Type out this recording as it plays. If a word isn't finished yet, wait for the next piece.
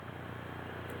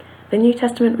The New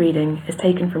Testament reading is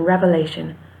taken from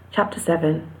Revelation, chapter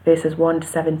 7, verses 1 to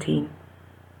 17.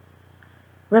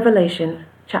 Revelation,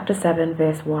 chapter 7,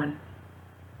 verse 1.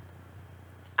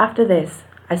 After this,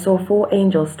 I saw 4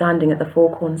 angels standing at the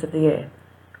 4 corners of the earth,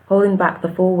 holding back the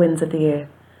 4 winds of the earth,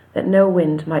 that no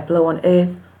wind might blow on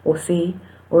earth or sea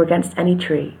or against any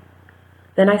tree.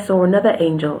 Then I saw another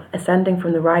angel ascending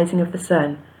from the rising of the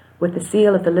sun, with the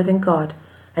seal of the living God,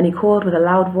 and he called with a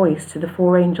loud voice to the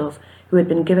 4 angels who had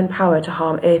been given power to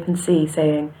harm earth and sea,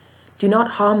 saying, Do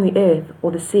not harm the earth or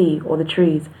the sea or the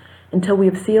trees, until we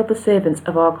have sealed the servants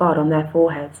of our God on their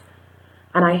foreheads.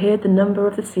 And I heard the number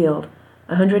of the sealed,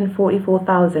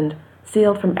 144,000,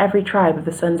 sealed from every tribe of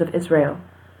the sons of Israel.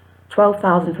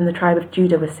 12,000 from the tribe of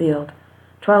Judah were sealed,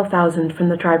 12,000 from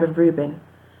the tribe of Reuben,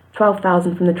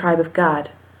 12,000 from the tribe of Gad,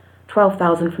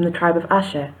 12,000 from the tribe of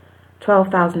Asher,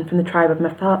 12,000 from the tribe of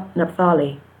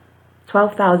Naphtali,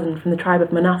 12,000 from the tribe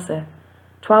of Manasseh,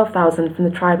 12,000 from the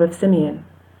tribe of Simeon,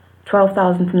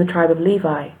 12,000 from the tribe of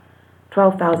Levi,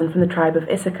 12,000 from the tribe of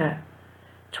Issachar,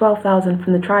 12,000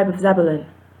 from the tribe of Zebulun,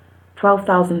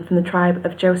 12,000 from the tribe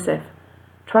of Joseph,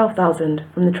 12,000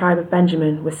 from the tribe of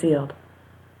Benjamin were sealed.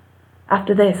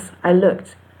 After this I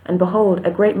looked, and behold,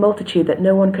 a great multitude that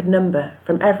no one could number,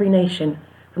 from every nation,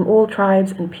 from all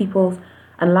tribes and peoples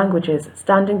and languages,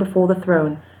 standing before the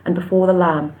throne and before the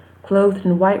Lamb, clothed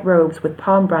in white robes with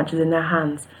palm branches in their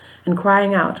hands, and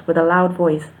crying out with a loud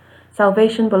voice,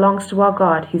 Salvation belongs to our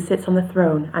God who sits on the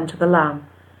throne and to the Lamb.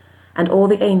 And all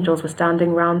the angels were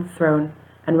standing round the throne,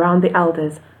 and round the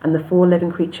elders and the 4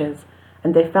 living creatures,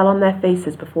 and they fell on their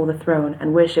faces before the throne,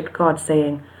 and worshipped God,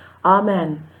 saying,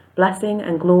 Amen. Blessing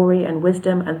and glory and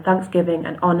wisdom and thanksgiving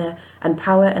and honour and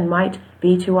power and might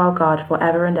be to our God for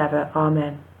ever and ever.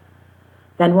 Amen.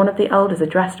 Then one of the elders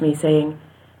addressed me, saying,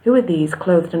 Who are these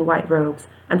clothed in white robes,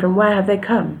 and from where have they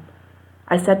come?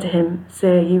 I said to him,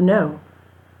 Sir, you know.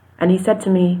 And he said to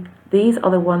me, These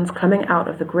are the ones coming out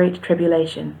of the great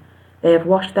tribulation. They have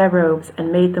washed their robes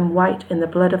and made them white in the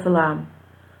blood of the Lamb.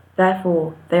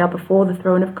 Therefore they are before the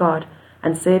throne of God,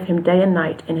 and serve him day and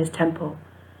night in his temple.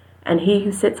 And he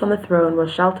who sits on the throne will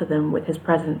shelter them with his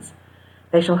presence.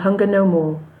 They shall hunger no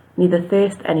more, neither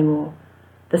thirst any more.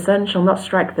 The sun shall not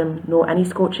strike them, nor any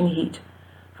scorching heat.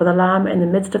 For the Lamb in the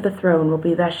midst of the throne will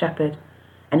be their shepherd,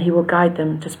 and he will guide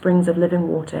them to springs of living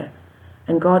water,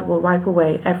 and God will wipe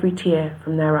away every tear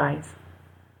from their eyes.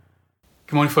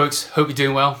 Good morning, folks. Hope you're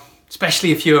doing well,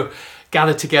 especially if you're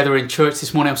gathered together in church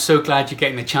this morning. I'm so glad you're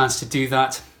getting the chance to do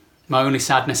that. My only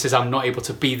sadness is I'm not able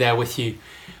to be there with you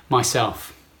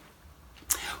myself.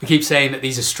 We keep saying that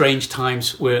these are strange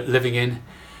times we're living in,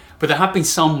 but there have been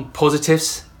some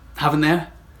positives, haven't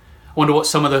there? I wonder what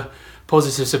some of the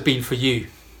positives have been for you.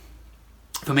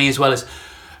 For me, as well as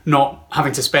not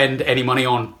having to spend any money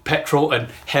on petrol and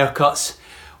haircuts,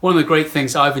 one of the great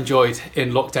things I've enjoyed in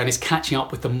lockdown is catching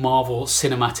up with the Marvel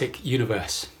Cinematic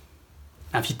Universe.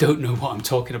 Now, if you don't know what I'm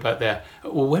talking about there,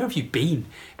 well, where have you been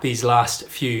these last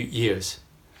few years?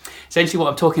 Essentially what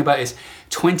I'm talking about is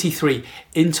 23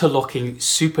 interlocking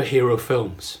superhero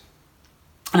films.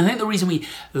 And I think the reason we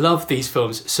love these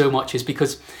films so much is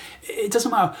because it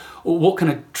doesn't matter what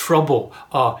kind of trouble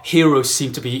our heroes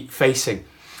seem to be facing,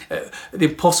 the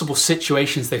impossible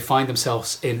situations they find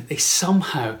themselves in, they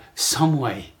somehow, some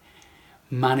way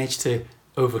manage to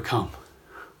overcome.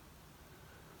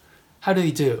 How do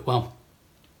they do it? Well,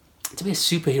 to be a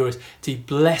superhero is to be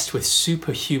blessed with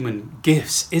superhuman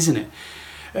gifts, isn't it?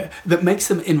 That makes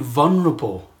them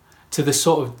invulnerable to the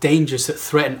sort of dangers that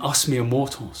threaten us mere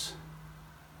mortals.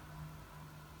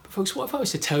 But folks, what if I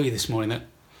was to tell you this morning that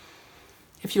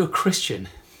if you're a Christian,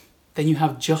 then you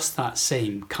have just that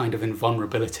same kind of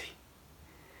invulnerability,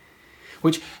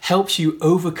 which helps you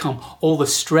overcome all the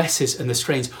stresses and the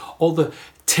strains, all the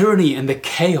tyranny and the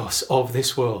chaos of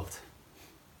this world.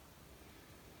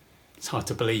 It's hard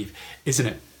to believe, isn't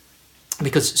it?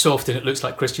 Because so often it looks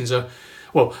like Christians are,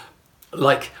 well,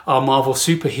 like our Marvel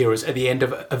superheroes at the end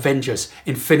of Avengers,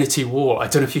 Infinity War. I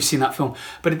don't know if you've seen that film,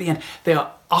 but at the end, they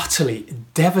are utterly,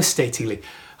 devastatingly,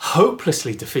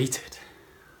 hopelessly defeated.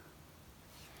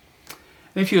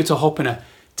 And if you were to hop in a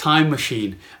time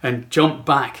machine and jump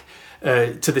back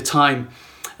to the time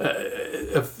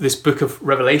of this book of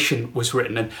Revelation was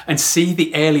written and see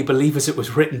the early believers it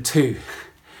was written to,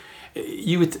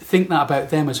 you would think that about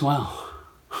them as well.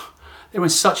 They were in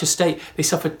such a state, they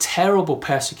suffered terrible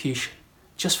persecution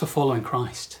just for following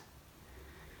Christ.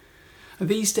 And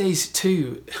these days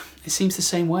too, it seems the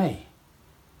same way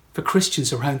for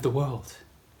Christians around the world.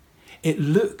 It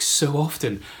looks so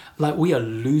often like we are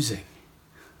losing.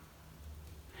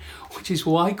 Which is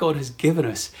why God has given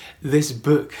us this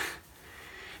book,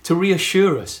 to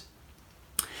reassure us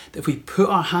that if we put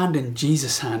our hand in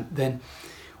Jesus' hand, then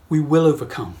we will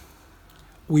overcome.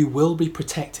 We will be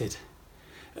protected.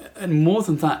 And more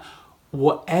than that,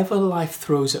 whatever life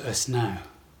throws at us now,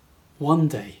 one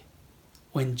day,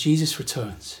 when Jesus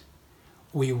returns,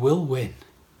 we will win.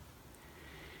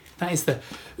 That is the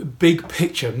big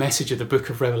picture message of the book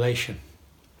of Revelation.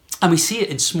 And we see it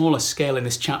in smaller scale in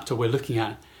this chapter we're looking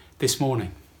at this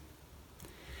morning.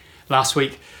 Last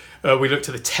week, we looked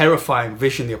at the terrifying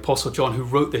vision the Apostle John, who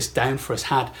wrote this down for us,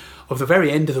 had of the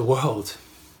very end of the world.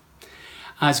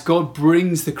 As God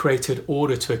brings the created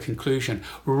order to a conclusion,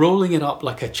 rolling it up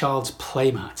like a child's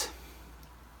playmat.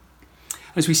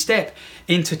 As we step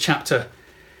into chapter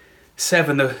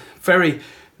 7, the very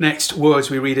next words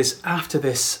we read is, "After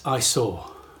this I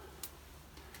saw."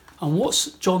 And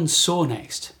what John saw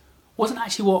next wasn't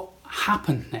actually what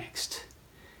happened next.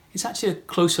 It's actually a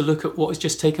closer look at what has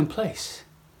just taken place.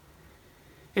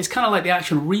 It's kind of like the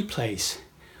action replays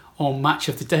on Match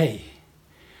of the Day.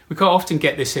 We quite often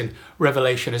get this in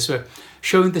Revelation as we're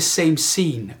showing the same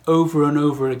scene over and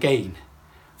over again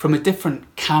from a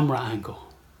different camera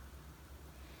angle.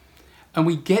 And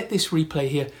we get this replay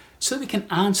here so that we can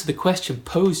answer the question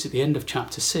posed at the end of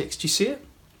chapter 6. Do you see it?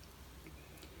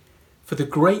 For the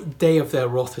great day of their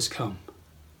wrath has come,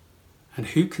 and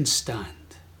who can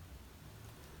stand?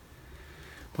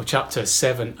 Well, chapter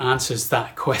 7 answers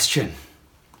that question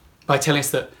by telling us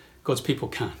that God's people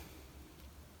can.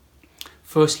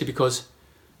 Firstly, because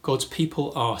God's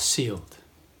people are sealed.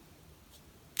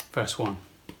 Verse 1.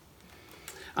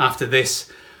 After this,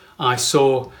 I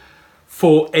saw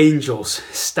 4 angels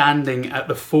standing at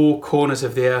the 4 corners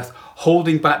of the earth,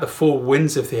 holding back the 4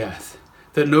 winds of the earth,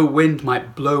 that no wind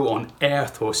might blow on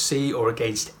earth or sea or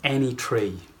against any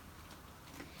tree.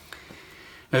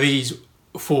 Now, these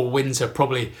 4 winds are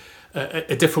probably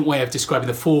a different way of describing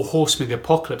the 4 horsemen of the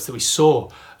apocalypse that we saw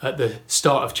at the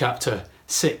start of chapter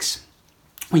 6.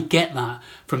 We get that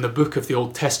from the book of the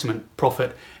Old Testament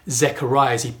prophet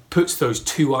Zechariah as he puts those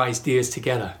 2 ideas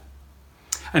together.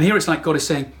 And here it's like God is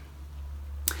saying,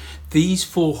 these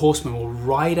 4 horsemen will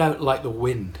ride out like the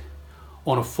wind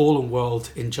on a fallen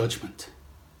world in judgment.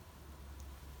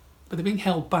 But they're being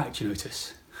held back, do you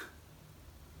notice?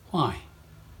 Why?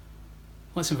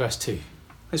 Well, that's in verse 2.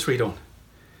 Let's read on.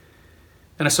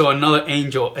 Then I saw another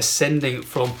angel ascending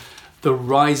from the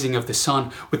rising of the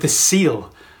sun with the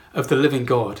seal of the living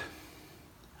God.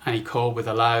 And he called with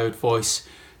a loud voice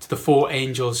to the 4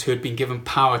 angels who had been given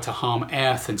power to harm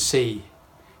earth and sea,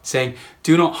 saying,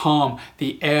 "Do not harm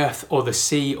the earth or the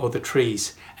sea or the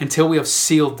trees until we have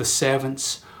sealed the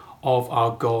servants of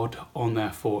our God on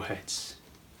their foreheads."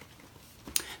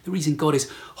 The reason God is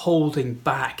holding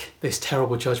back this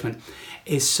terrible judgment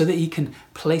is so that he can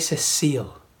place a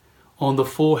seal on the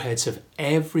foreheads of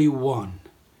every one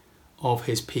of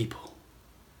his people.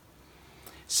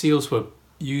 Seals were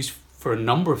used for a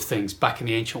number of things back in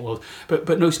the ancient world,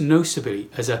 but most notably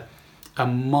as a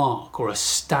mark or a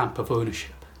stamp of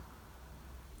ownership.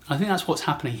 I think that's what's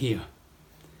happening here.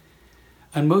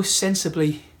 And most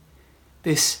sensibly,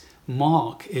 this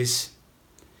mark is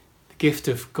the gift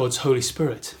of God's Holy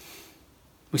Spirit.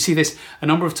 We see this a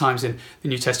number of times in the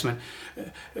New Testament,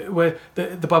 where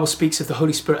the Bible speaks of the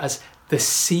Holy Spirit as the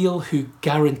seal who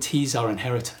guarantees our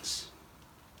inheritance.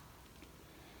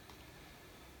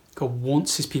 God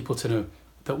wants his people to know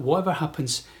that whatever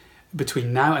happens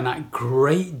between now and that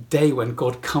great day when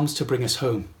God comes to bring us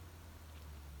home,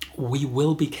 we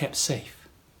will be kept safe.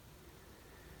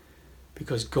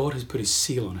 Because God has put his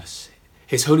seal on us,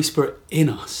 his Holy Spirit in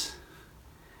us,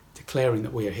 declaring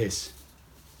that we are his.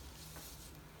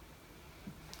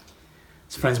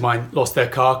 Some friends of mine lost their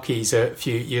car keys a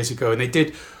few years ago, and they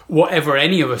did whatever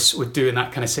any of us would do in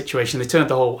that kind of situation. They turned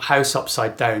the whole house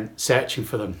upside down searching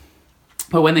for them.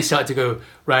 But when they started to go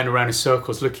round and round in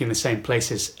circles looking in the same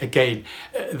places again,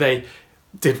 they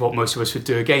did what most of us would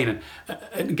do again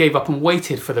and gave up and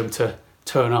waited for them to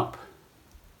turn up.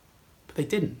 But they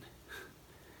didn't.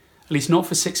 At least not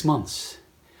for 6 months.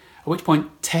 At which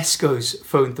point Tesco's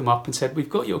phoned them up and said, "We've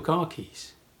got your car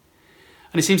keys."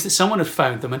 And it seems that someone had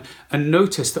found them and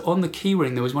noticed that on the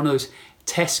keyring there was one of those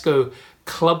Tesco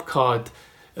club card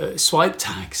swipe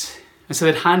tags. And so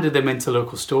they'd handed them into the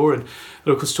local store and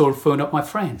phoned up my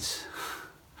friends.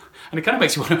 And it kind of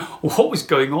makes you wonder what was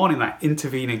going on in that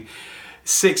intervening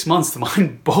 6 months. The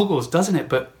mind boggles, doesn't it?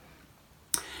 But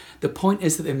the point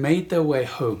is that they made their way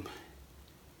home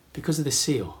because of the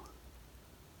seal,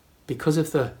 because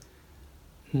of the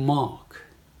mark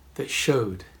that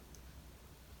showed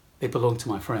they belonged to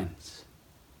my friends.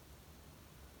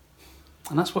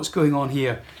 And that's what's going on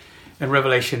here in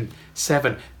Revelation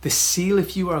 7. The seal,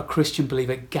 if you are a Christian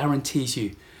believer, guarantees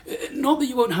you Not that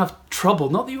you won't have trouble,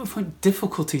 not that you won't find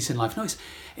difficulties in life. No,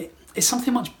 it's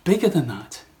something much bigger than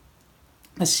that.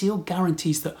 The seal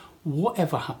guarantees that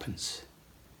whatever happens,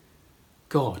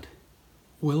 God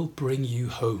will bring you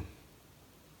home.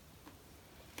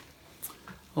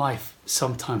 Life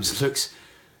sometimes looks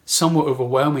somewhat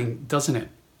overwhelming, doesn't it?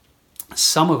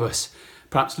 Some of us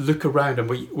perhaps look around and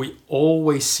we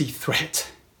always see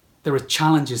threat. There are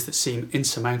challenges that seem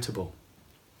insurmountable.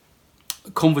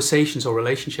 Conversations or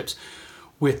relationships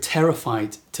we're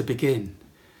terrified to begin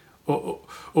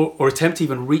or attempt to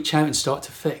even reach out and start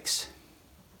to fix.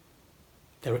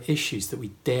 There are issues that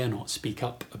we dare not speak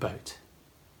up about.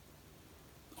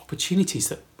 Opportunities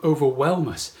that overwhelm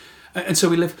us. And so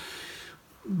we live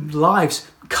lives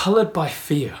coloured by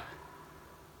fear.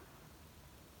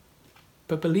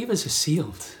 But believers are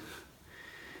sealed.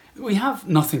 We have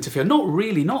nothing to fear. Not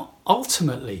really, not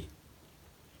ultimately.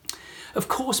 Of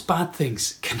course, bad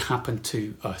things can happen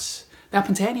to us. They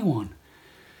happen to anyone.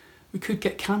 We could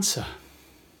get cancer.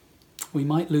 We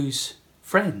might lose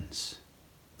friends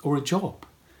or a job.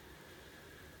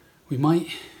 We might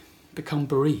become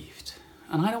bereaved.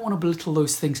 And I don't want to belittle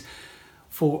those things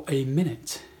for a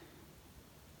minute.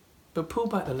 But pull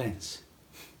back the lens.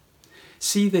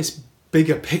 See this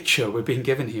bigger picture we're being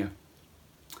given here.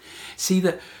 See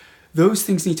that those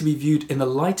things need to be viewed in the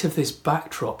light of this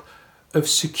backdrop of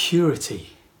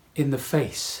security in the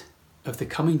face of the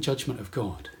coming judgment of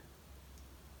God.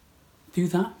 Do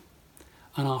that,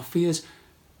 and our fears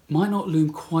might not loom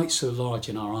quite so large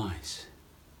in our eyes.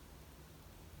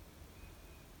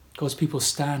 God's people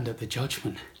stand at the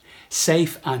judgment,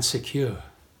 safe and secure,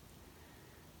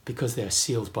 because they are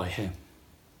sealed by Him.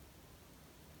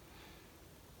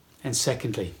 And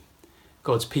secondly,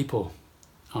 God's people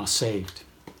are saved.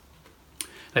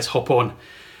 Let's hop on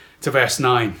to verse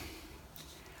 9.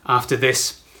 After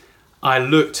this, I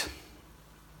looked,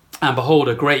 and behold,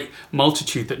 a great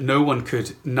multitude that no one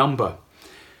could number,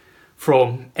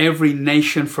 from every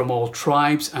nation, from all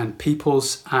tribes and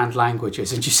peoples and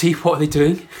languages. And you see what they're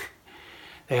doing?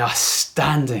 They are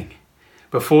standing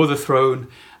before the throne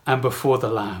and before the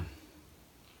Lamb.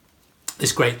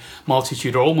 This great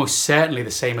multitude are almost certainly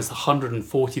the same as the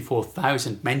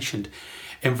 144,000 mentioned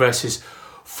in verses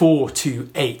 4 to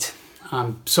 8.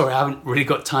 I'm sorry, I haven't really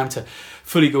got time to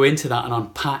fully go into that and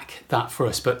unpack that for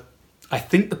us, but I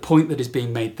think the point that is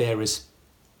being made there is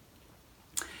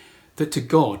that to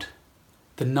God,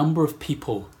 the number of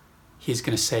people He is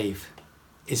going to save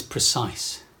is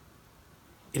precise.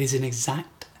 It is an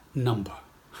exact number.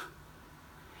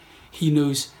 He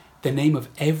knows the name of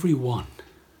every one.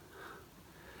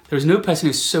 There is no person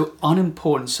who is so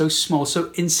unimportant, so small,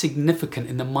 so insignificant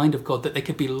in the mind of God that they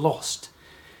could be lost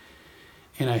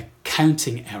in a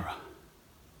counting error.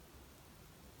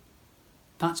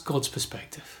 That's God's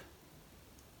perspective.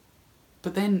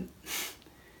 But then,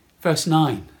 verse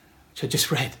 9, which I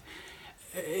just read,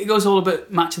 it goes all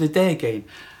about match of the day again.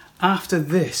 After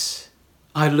this,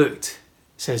 I looked,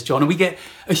 says John, and we get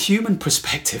a human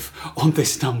perspective on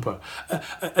this number.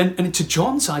 And to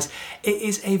John's eyes, it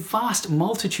is a vast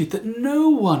multitude that no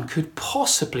one could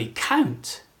possibly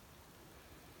count.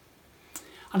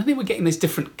 And I think we're getting this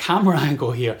different camera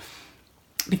angle here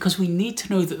because we need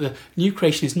to know that the new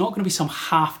creation is not going to be some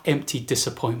half-empty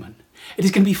disappointment. It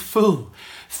is going to be full,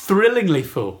 thrillingly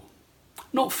full.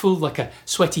 Not full like a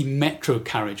sweaty metro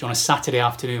carriage on a Saturday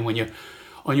afternoon when you're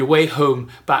on your way home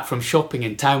back from shopping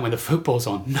in town when the football's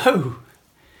on. No.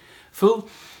 Full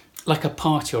like a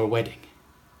party or a wedding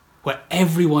where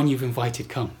everyone you've invited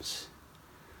comes.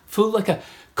 Full like a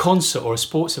concert or a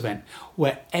sports event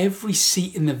where every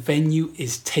seat in the venue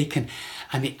is taken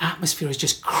and the atmosphere is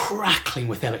just crackling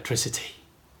with electricity.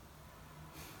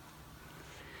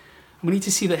 And we need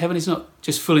to see that heaven is not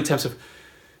just full in terms of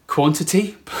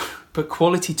quantity, but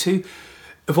quality too,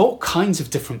 of all kinds of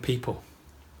different people.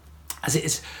 As it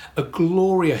is a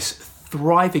glorious,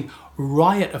 thriving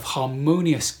riot of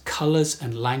harmonious colours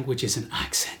and languages and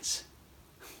accents.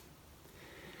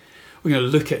 We're going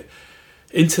to look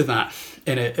into that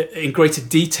in greater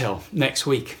detail next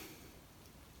week.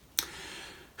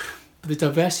 But the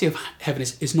diversity of heaven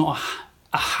is not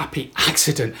a happy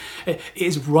accident. It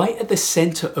is right at the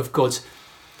centre of God's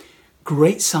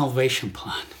great salvation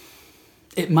plan.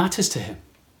 It matters to Him.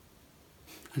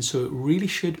 And so it really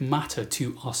should matter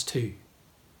to us too.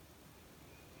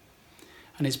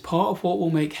 And it's part of what will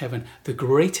make heaven the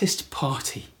greatest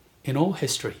party in all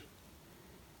history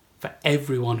for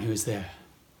everyone who is there.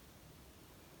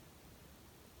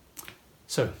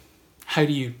 So, how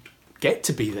do you get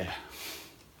to be there?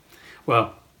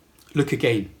 Well, look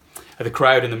again at the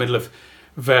crowd in the middle of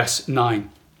verse 9.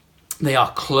 They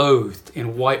are clothed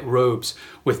in white robes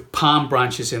with palm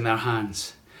branches in their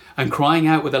hands, and crying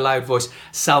out with a loud voice,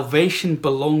 "Salvation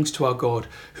belongs to our God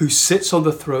who sits on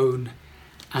the throne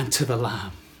and to the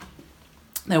Lamb."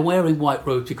 They're wearing white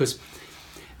robes because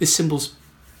this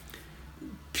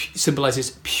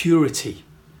symbolizes purity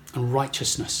and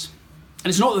righteousness. And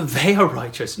it's not that they are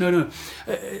righteous. No.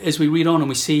 As we read on and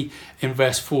we see in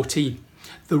verse 14,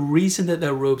 the reason that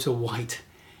their robes are white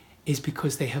is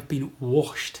because they have been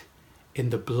washed in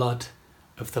the blood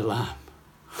of the Lamb.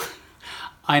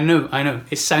 I know.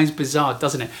 It sounds bizarre,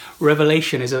 doesn't it?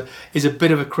 Revelation is a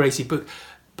bit of a crazy book.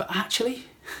 But actually,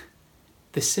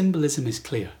 the symbolism is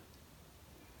clear.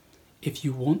 If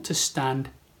you want to stand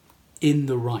in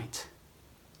the right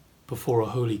before a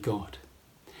holy God,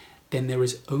 then there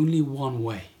is only one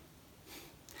way.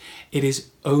 It is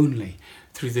only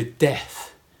through the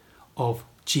death of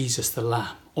Jesus the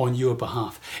Lamb on your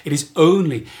behalf. It is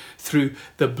only through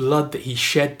the blood that he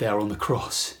shed there on the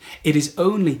cross. It is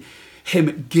only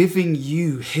him giving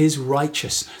you his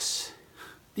righteousness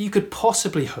that you could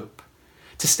possibly hope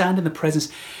to stand in the presence,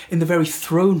 in the very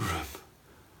throne room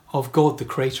of God, the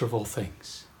creator of all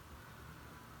things.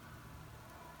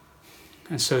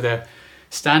 And so they're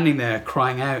standing there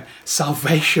crying out,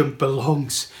 "Salvation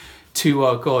belongs to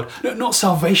our God." No, not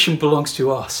salvation belongs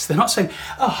to us. They're not saying,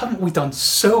 "Oh, haven't we done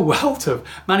so well to have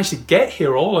managed to get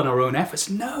here all on our own efforts?"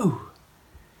 No.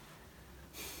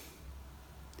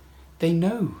 They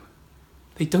know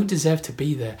they don't deserve to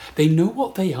be there. They know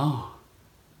what they are.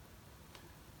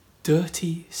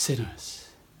 Dirty sinners,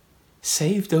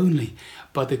 saved only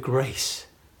by the grace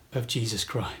of Jesus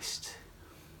Christ.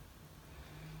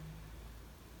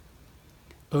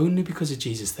 Only because of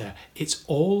Jesus there. It's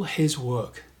all his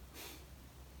work.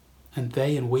 And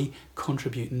they and we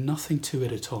contribute nothing to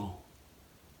it at all.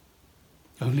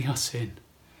 Only our sin.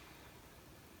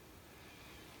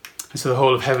 And so the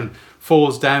whole of heaven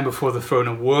falls down before the throne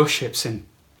and worships in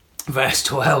verse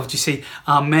 12. Do you see?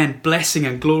 Amen. Blessing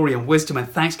and glory and wisdom and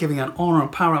thanksgiving and honour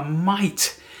and power and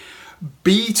might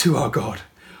be to our God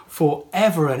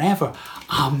forever and ever.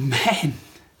 Amen.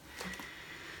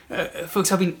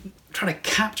 Folks, I've been trying to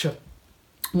capture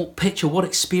what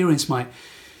experience might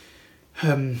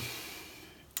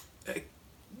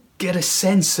get a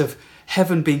sense of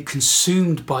heaven being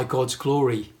consumed by God's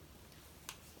glory.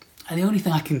 And the only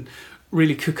thing I can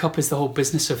really cook up is the whole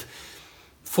business of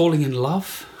falling in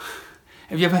love.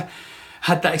 Have you ever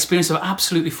had that experience of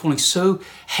absolutely falling so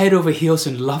head over heels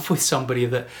in love with somebody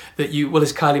that you, well,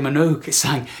 as Kylie Minogue is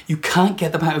saying, you can't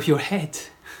get them out of your head?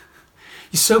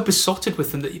 You're so besotted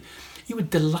with them that you would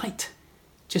delight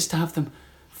just to have them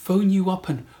phone you up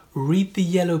and read the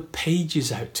yellow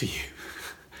pages out to you.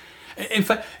 In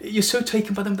fact, you're so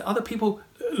taken by them that other people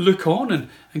look on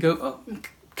and go, "Oh,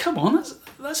 come on,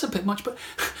 that's a bit much." But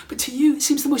to you, it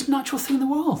seems the most natural thing in the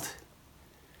world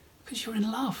because you're in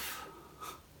love.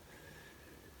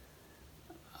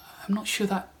 I'm not sure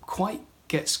that quite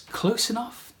gets close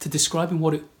enough to describing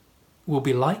what it will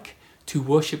be like to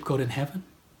worship God in heaven.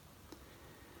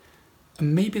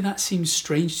 And maybe that seems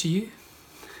strange to you,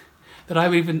 that I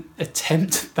would even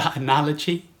attempt that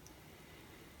analogy.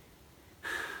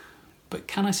 But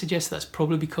can I suggest that's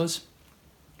probably because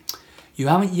you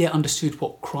haven't yet understood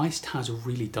what Christ has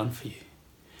really done for you.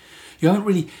 You haven't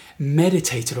really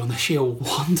meditated on the sheer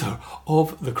wonder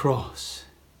of the cross.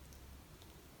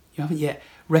 You haven't yet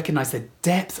recognized the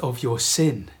depth of your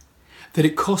sin, that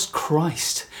it cost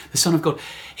Christ, the Son of God,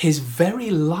 his very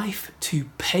life to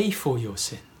pay for your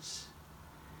sins,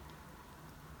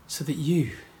 so that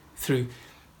you, through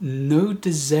no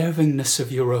deservingness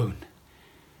of your own,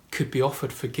 could be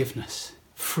offered forgiveness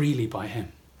freely by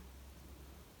him.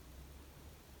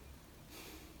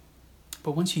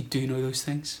 But once you do know those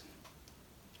things,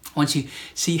 once you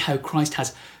see how Christ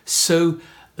has so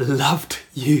loved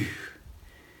you,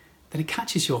 then it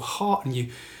catches your heart and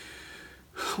you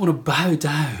want to bow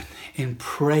down in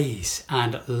praise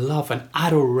and love and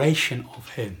adoration of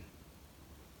him.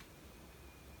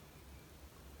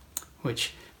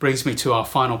 Which brings me to our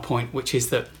final point, which is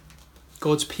that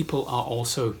God's people are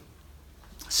also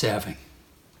serving.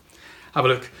 Have a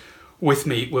look with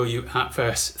me, will you, at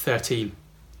verse 13.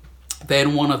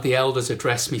 Then one of the elders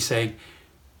addressed me, saying,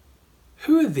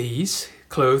 "Who are these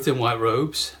clothed in white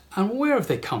robes, and where have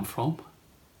they come from?"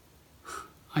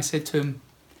 I said to him,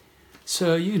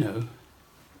 "Sir, you know."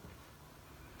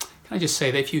 Can I just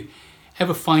say that if you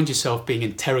ever find yourself being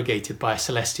interrogated by a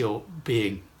celestial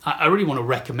being, I really want to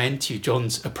recommend to you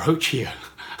John's approach here.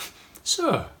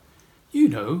 "Sir, you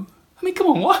know. I mean, come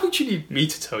on, why would you need me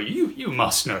to tell you? You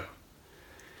must know."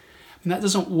 And that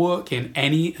doesn't work in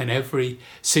any and every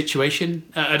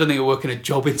situation. I don't think it'll work in a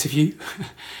job interview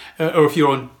or if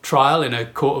you're on trial in a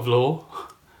court of law.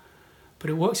 But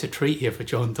it works a treat here for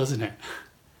John, doesn't it?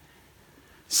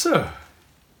 "Sir,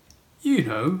 you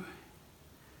know."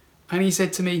 And he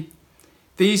said to me,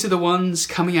 "These are the ones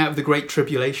coming out of the great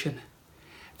tribulation.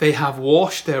 They have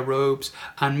washed their robes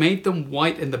and made them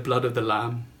white in the blood of the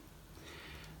Lamb.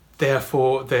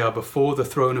 Therefore they are before the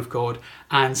throne of God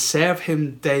and serve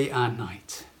him day and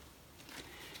night."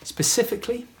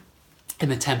 Specifically in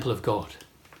the temple of God.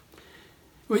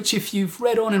 Which, if you've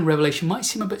read on in Revelation, might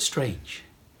seem a bit strange.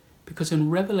 Because in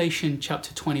Revelation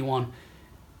chapter 21,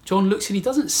 John looks and he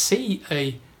doesn't see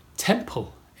a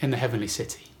temple in the heavenly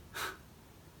city.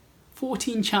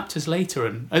 14 chapters later,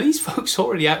 and are these folks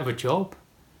already out of a job?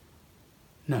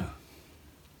 No.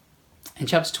 In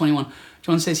chapter 21,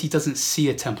 John says he doesn't see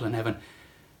a temple in heaven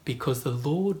because the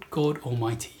Lord God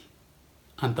Almighty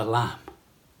and the Lamb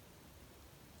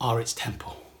are its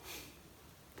temple.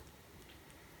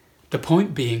 The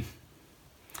point being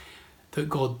that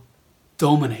God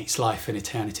dominates life in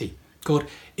eternity. God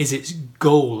is its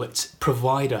goal, its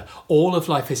provider. All of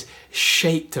life is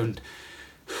shaped and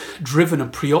driven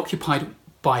and preoccupied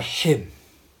by him.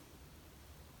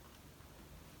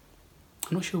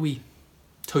 I'm not sure we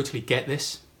totally get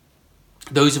this.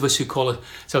 Those of us who call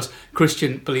ourselves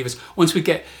Christian believers, once we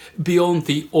get beyond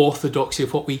the orthodoxy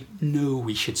of what we know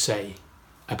we should say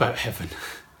about heaven,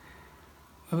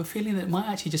 I have a feeling that it might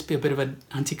actually just be a bit of an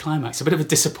anticlimax, a bit of a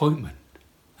disappointment.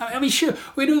 I mean, sure,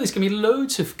 we know there's going to be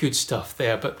loads of good stuff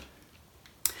there, but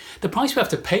the price we have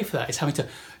to pay for that is having to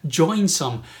join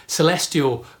some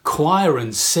celestial choir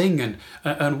and sing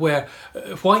and wear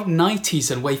white nighties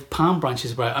and wave palm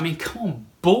branches about. I mean, come on,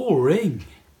 boring.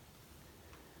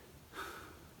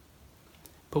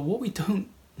 But what we don't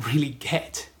really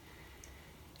get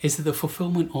is that the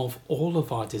fulfillment of all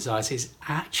of our desires is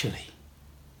actually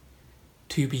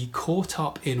to be caught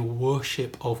up in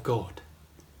worship of God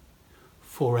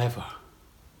forever.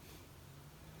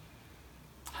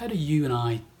 How do you and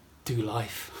I do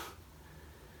life?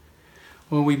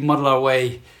 When we muddle our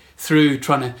way through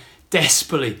trying to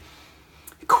desperately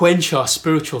quench our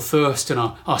spiritual thirst and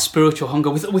our spiritual hunger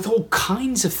with all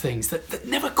kinds of things that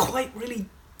never quite really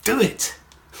do it.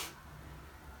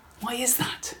 Why is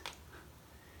that?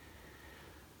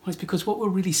 Well, it's because what we're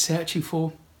really searching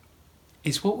for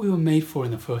is what we were made for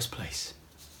in the first place.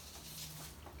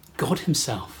 God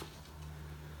himself.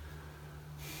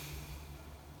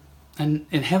 And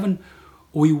in heaven,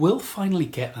 we will finally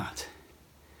get that.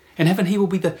 In heaven, he will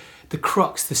be the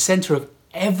crux, the centre of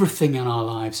everything in our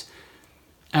lives.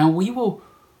 And we will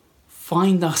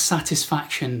find our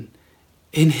satisfaction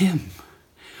in him.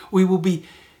 We will be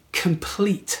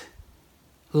complete.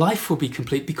 Life will be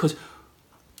complete because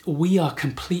we are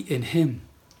complete in him.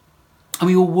 And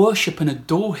we will worship and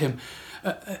adore him.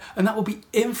 And that will be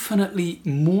infinitely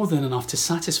more than enough to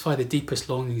satisfy the deepest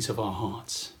longings of our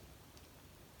hearts.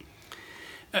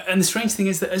 And the strange thing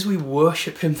is that as we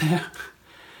worship him there,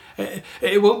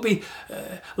 it won't be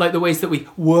like the ways that we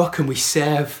work and we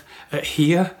serve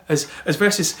here. As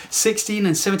verses 16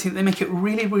 and 17, they make it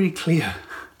really, really clear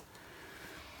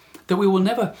that we will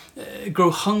never grow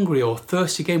hungry or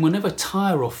thirsty again. We'll never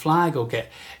tire or flag or get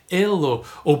ill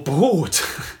or bored.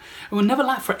 We'll never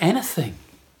lack for anything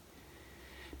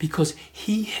because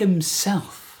he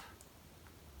himself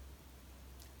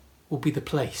will be the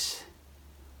place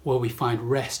where we find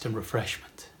rest and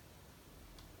refreshment.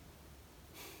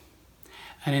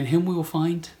 And in him we will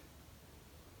find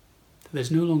that there's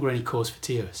no longer any cause for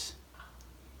tears.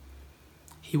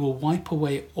 He will wipe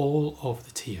away all of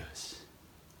the tears.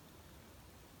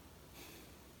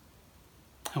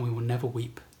 And we will never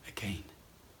weep again.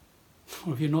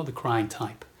 Or if you're not the crying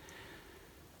type,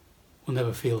 we'll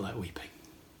never feel like weeping.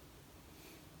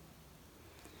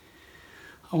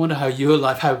 I wonder how your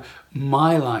life, how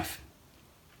my life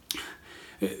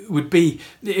would be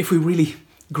if we really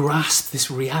grasped this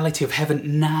reality of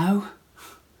heaven now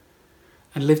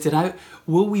and lived it out.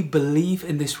 Will we believe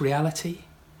in this reality?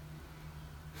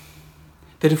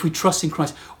 That if we trust in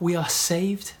Christ, we are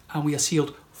saved and we are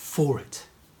sealed for it.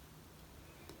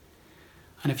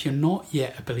 And if you're not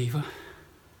yet a believer,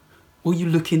 will you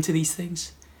look into these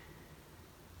things?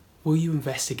 Will you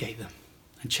investigate them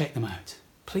and check them out?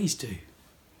 Please do.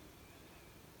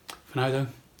 For now though,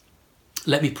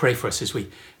 let me pray for us as we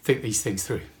think these things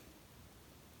through.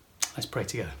 Let's pray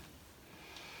together.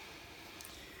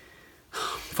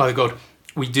 Father God,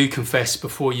 we do confess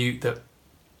before you that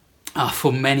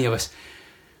for many of us,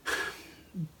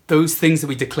 those things that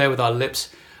we declare with our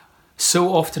lips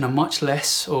so often are much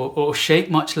less or shape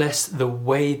much less the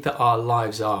way that our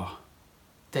lives are.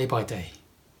 day by day.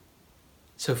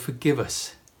 So forgive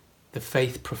us the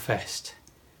faith professed,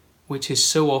 which is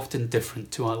so often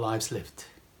different to our lives lived.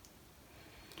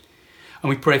 And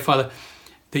we pray, Father,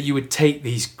 that you would take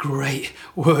these great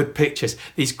word pictures,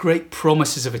 these great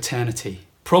promises of eternity,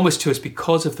 promised to us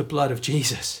because of the blood of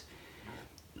Jesus,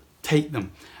 take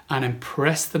them and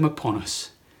impress them upon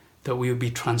us, that we would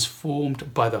be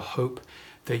transformed by the hope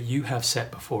that you have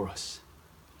set before us.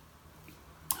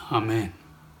 Amen.